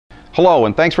Hello,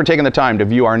 and thanks for taking the time to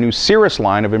view our new Cirrus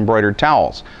line of embroidered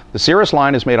towels. The Cirrus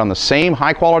line is made on the same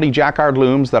high-quality jacquard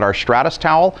looms that our Stratus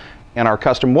towel and our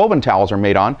custom woven towels are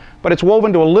made on, but it's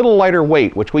woven to a little lighter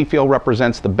weight, which we feel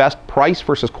represents the best price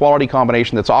versus quality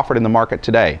combination that's offered in the market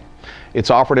today. It's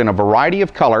offered in a variety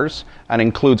of colors and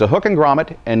includes a hook and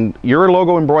grommet and your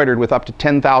logo embroidered with up to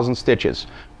 10,000 stitches.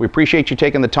 We appreciate you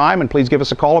taking the time, and please give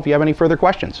us a call if you have any further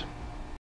questions.